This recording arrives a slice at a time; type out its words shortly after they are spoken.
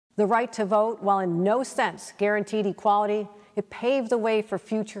The right to vote, while in no sense guaranteed equality, it paved the way for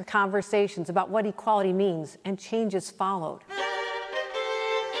future conversations about what equality means, and changes followed.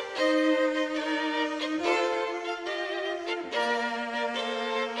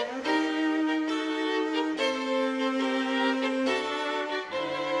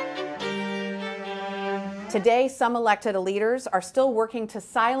 Today, some elected leaders are still working to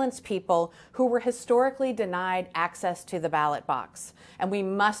silence people who were historically denied access to the ballot box. And we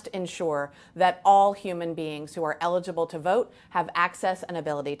must ensure that all human beings who are eligible to vote have access and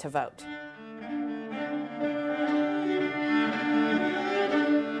ability to vote.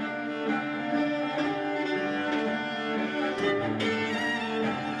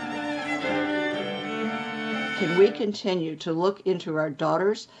 Can we continue to look into our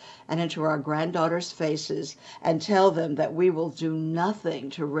daughters and into our granddaughters' faces and tell them that we will do nothing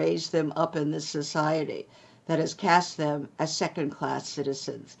to raise them up in this society that has cast them as second-class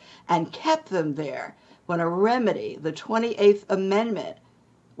citizens and kept them there when a remedy, the 28th Amendment,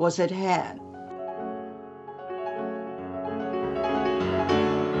 was at hand?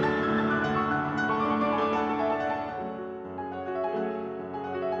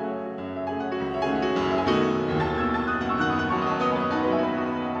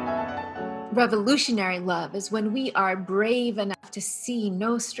 Revolutionary love is when we are brave enough to see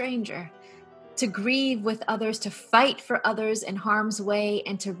no stranger, to grieve with others, to fight for others in harm's way,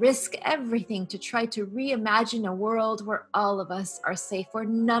 and to risk everything to try to reimagine a world where all of us are safe, where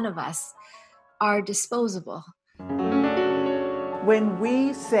none of us are disposable. When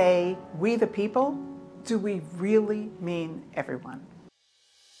we say we the people, do we really mean everyone?